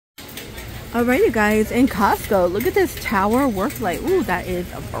Alrighty guys, in Costco, look at this tower work light. Ooh, that is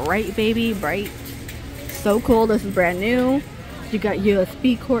a bright, baby, bright. So cool. This is brand new. You got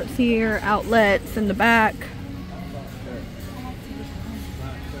USB cords here, outlets in the back.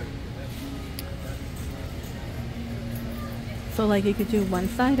 So like you could do one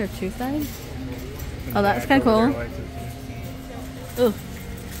side or two sides. Oh, that's kind of cool. Ooh.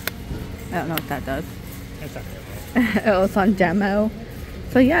 I don't know what that does. Oh, it's on demo.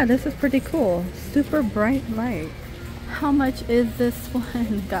 So yeah, this is pretty cool. Super bright light. How much is this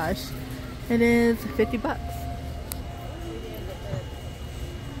one? Gosh, it is 50 bucks.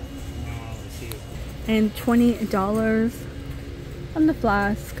 And $20 on the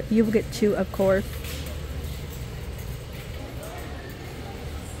flask. You will get 2, of course.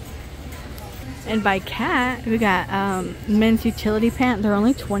 And by Cat, we got men's utility pant. They're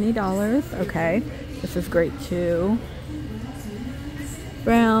only $20. Okay, this is great too.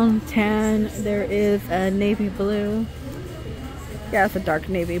 Brown, tan. There is a navy blue. Yeah, it's a dark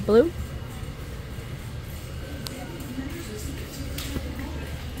navy blue.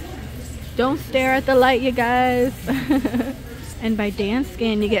 Don't stare at the light, you guys. And by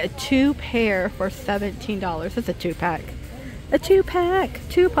Danskin, you get 2 pair for $17. It's a 2-pack. A 2-pack.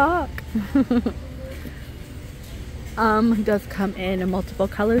 2-pack. It does come in multiple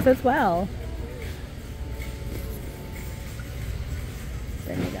colors as well.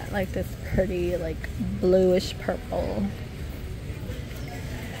 Then you got like this pretty like bluish purple.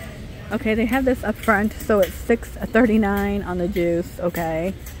 Okay, they have this up front, so it's $6.39 on the juice.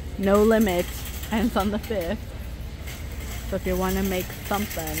 Okay, no limit, ends on the 5th. So if you want to make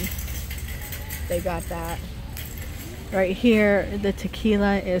something, they got that. Right here, the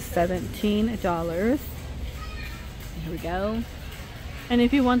tequila is $17. Here we go. And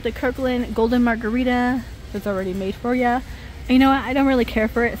if you want the Kirkland Golden Margarita, it's already made for you. You know what? I don't really care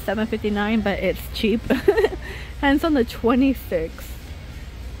for it. It's $7.59, but it's cheap. And it's on the 26th.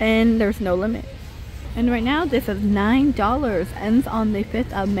 And there's no limit. And right now, this is $9. Ends on the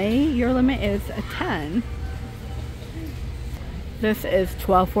 5th of May. Your limit is $10. This is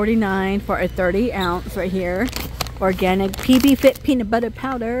 $12.49 for a 30 ounce right here. Organic PB Fit peanut butter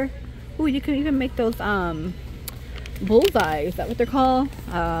powder. Ooh, you can even make those bullseyes. Is that what they're called?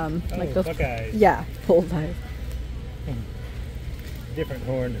 Like those buckeyes. Yeah, bullseyes. Different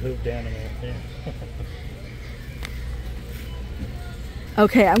horned hoofed animal. Yeah.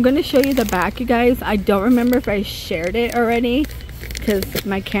 Okay, I'm gonna show you the back, you guys. I don't remember if I shared it already because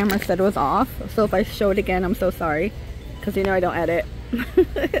my camera said it was off. So if I show it again, I'm so sorry, because you know I don't edit.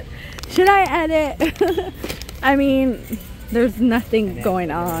 Should I edit? I mean, there's nothing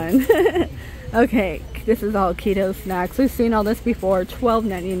going on. Okay, this is all keto snacks. We've seen all this before.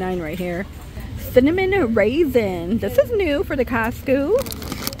 $12.99 right here. Cinnamon raisin. This is new for the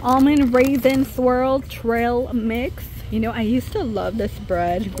Costco. Almond raisin swirl trail mix. You know, I used to love this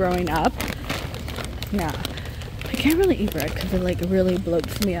bread growing up. Yeah, I can't really eat bread because it like really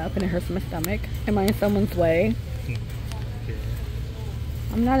bloats me up and it hurts my stomach. Am I in someone's way?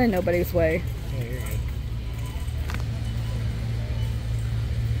 I'm not in nobody's way.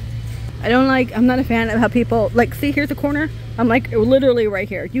 I'm not a fan of how people, like, see, here's a corner. I'm like, literally right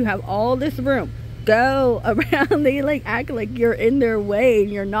here. You have all this room. Go around. They like act like you're in their way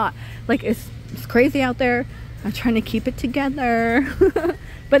and you're not. Like, it's crazy out there. I'm trying to keep it together.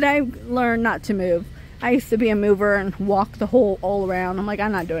 But I learned not to move. I used to be a mover and walk the whole all around. I'm like,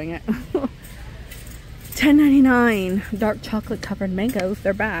 I'm not doing it. $10.99. Dark chocolate covered mangoes.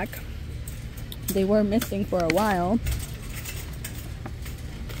 They're back. They were missing for a while.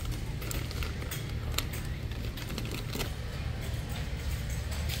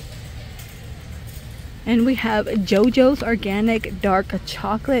 And we have JoJo's Organic Dark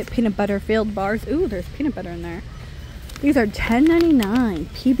Chocolate Peanut Butter Filled Bars. Ooh, there's peanut butter in there. These are $10.99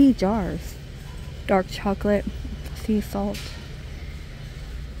 PB jars. Dark chocolate, sea salt.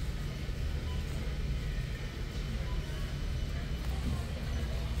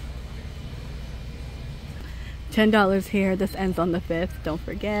 $10 here. This ends on the 5th. Don't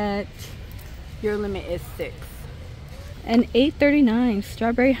forget. Your limit is 6. And $8.39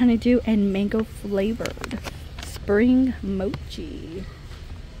 strawberry honeydew and mango flavored spring mochi.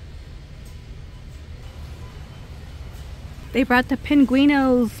 They brought the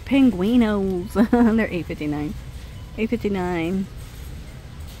pinguinos. They're $8.59. $8.59.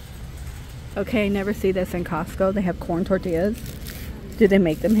 Okay, never see this in Costco. They have corn tortillas. Do they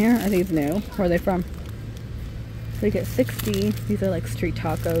make them here? Are these new? Where are they from? So you get 60. These are like street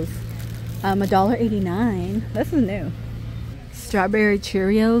tacos. $1.89. This is new. Strawberry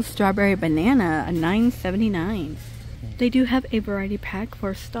Cheerios, strawberry banana, $9.79. They do have a variety pack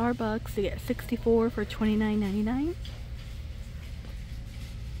for Starbucks. You get 64 for $29.99.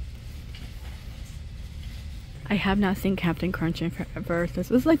 I have not seen Captain Crunch in forever.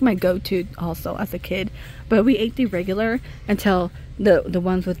 This was like my go-to also as a kid. But we ate the regular until the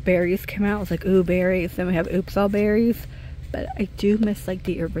ones with berries came out. I was like, ooh, berries. Then we have Oops All Berries. But I do miss like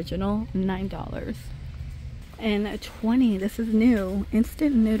the original $9. And 20, this is new.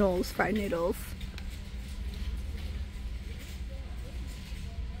 Instant noodles, fried noodles.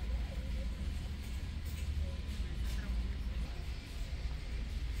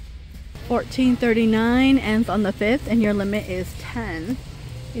 $14.39 ends on the 5th, and your limit is 10.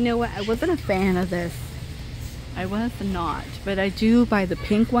 You know what? I wasn't a fan of this. I was not, but I do buy the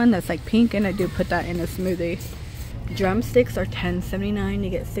pink one that's like pink, and I do put that in a smoothie. Drumsticks are $10.79. You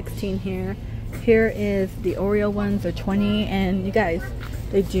get 16 here. Here is the Oreo ones are 20, and you guys,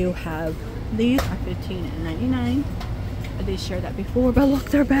 they do have these are $15.99. I did share that before, but look,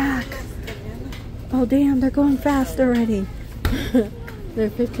 they're back. Oh damn, they're going fast already. They're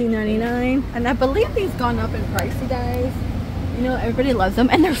 $15.99, and I believe these gone up in price, you guys. You know, everybody loves them,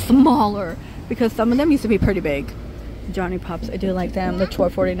 and they're smaller because some of them used to be pretty big. Johnny Pops, I do like them. They're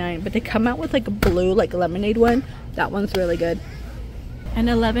 $12.49, but they come out with like a blue, like lemonade one. That one's really good. And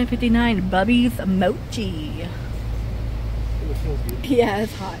 $11.59, Bubby's Mochi. Yeah,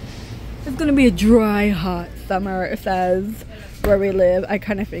 it's hot. It's gonna be a dry, hot summer, it says, where we live. I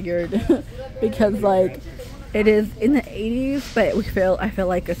kind of figured because like it is in the 80s, but I feel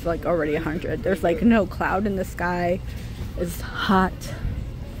like it's like already 100. There's like no cloud in the sky. It's hot,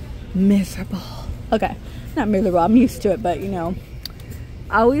 miserable. Okay, not miserable, I'm used to it, but you know,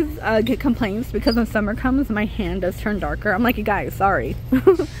 I always get complaints because when summer comes, my hand does turn darker. I'm like, you guys, sorry.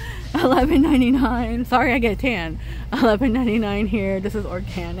 $11.99. Sorry, I get a tan. $11.99 here. This is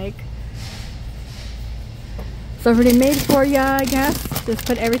organic. It's already made for ya, I guess. Just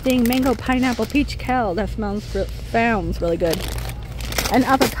put everything: mango, pineapple, peach, kale. That sounds really good. And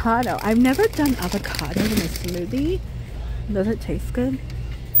avocado. I've never done avocado in a smoothie. Does it taste good?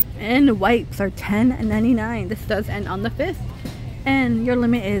 And wipes are $10.99. This does end on the 5th. And your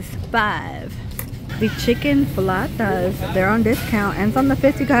limit is 5. The chicken flatas, they're on discount. Ends on the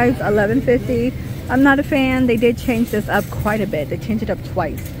 5th, you guys. $11.50. I'm not a fan. They did change this up quite a bit. They changed it up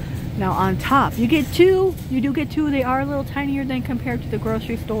twice. Now on top, you get 2. You do get 2. They are a little tinier than compared to the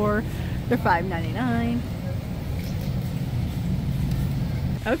grocery store. They're $5.99.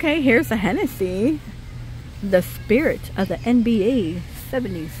 Okay, here's a Hennessy. The Spirit of the NBA.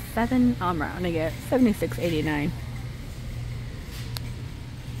 77. I'm rounding it. $76.89.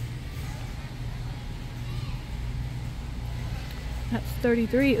 That's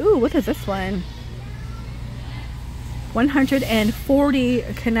 33. Ooh, what is this one? 140.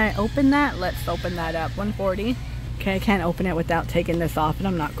 Can I open that? Let's open that up. 140. Okay, I can't open it without taking this off, and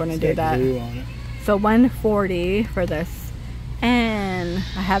I'm not going to do that. Glue on it. So 140 for this. And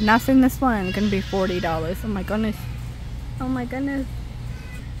I have not seen this one. It's going to be $40. Oh my goodness. Oh my goodness.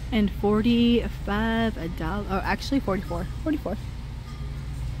 And $45. Oh, actually 44. 44.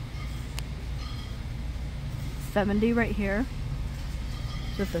 70 right here.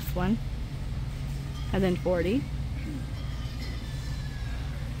 Just this one. And then 40.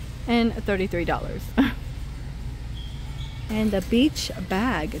 And $33. And the beach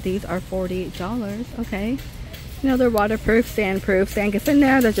bag. These are $40. Okay. You know, they're waterproof, sandproof. Sand gets in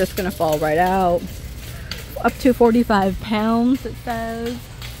there, they're just gonna fall right out. Up to 45 pounds, it says.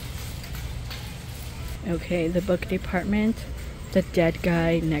 Okay, the book department. The Dead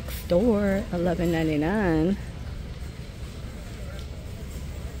Guy Next Door, $11.99.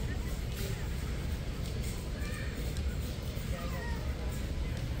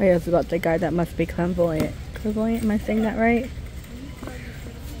 Wait, it's about the guy that must be clairvoyant. Clairvoyant, am I saying that right?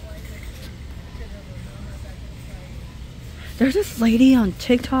 There's this lady on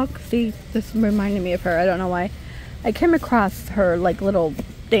TikTok. See, this reminded me of her. I don't know why. I came across her like little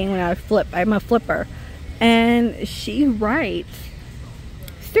thing when I flip. I'm a flipper. And she writes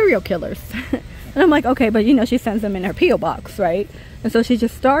serial killers. And I'm like, okay, but you know, she sends them in her P.O. box, right? And so she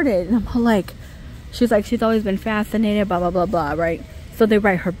just started. And I'm like, she's always been fascinated, blah, blah, blah, blah, right? So they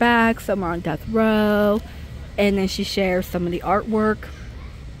write her back. Some are on death row. And then she shares some of the artwork.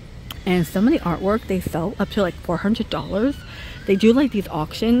 And some of the artwork they sell up to like $400. They do like these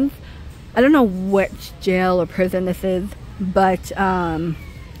auctions. I don't know which jail or prison this is, but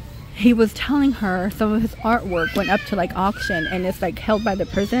he was telling her some of his artwork went up to like auction, and it's like held by the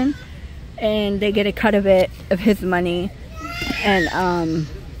prison, and they get a cut of it, of his money. And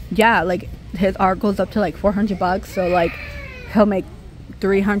yeah, like his art goes up to like $400. So like he'll make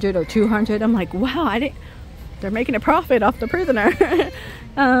 300 or 200. I'm like, wow, they're making a profit off the prisoner.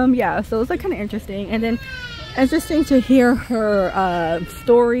 Yeah, so it was like kind of interesting. And then interesting to hear her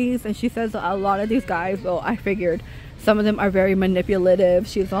stories, and she says a lot of these guys, well, I figured some of them are very manipulative.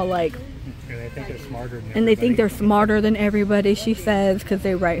 She's all like, and they think they're smarter than and they think they're smarter than everybody, she says, because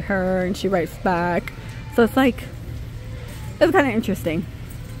they write her and she writes back. So it's like, it's kind of interesting.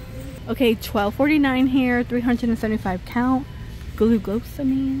 Okay, $12.49 here, 375 count.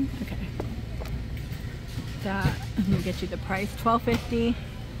 Glucosamine. Okay. That, let me get you the price. $12.50.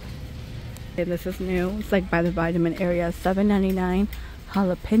 Okay, this is new. It's like by the vitamin area. $7.99.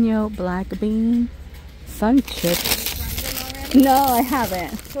 Jalapeno black bean sun chips. No, I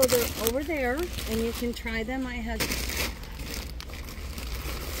haven't. So they're over there, and you can try them. I had.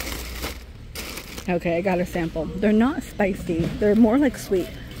 Okay, I got a sample. They're not spicy. They're more like sweet.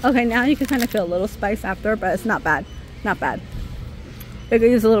 Okay, now you can kind of feel a little spice after, but it's not bad. Not bad. They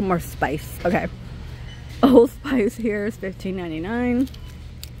could use a little more spice. Okay. Old Spice here is $15.99.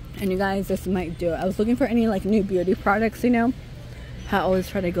 And you guys, this might do it. I was looking for any like new beauty products, you know. I always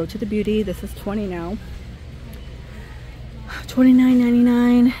try to go to the beauty. This is $20 now.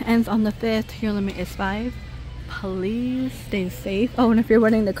 $29.99. Ends on the 5th. Your limit is 5. Please stay safe. Oh, and if you're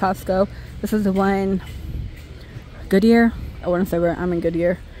running to Costco, this is the one. Goodyear. I want to say where I'm in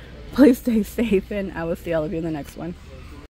Goodyear. Please stay safe, and I will see all of you in the next one.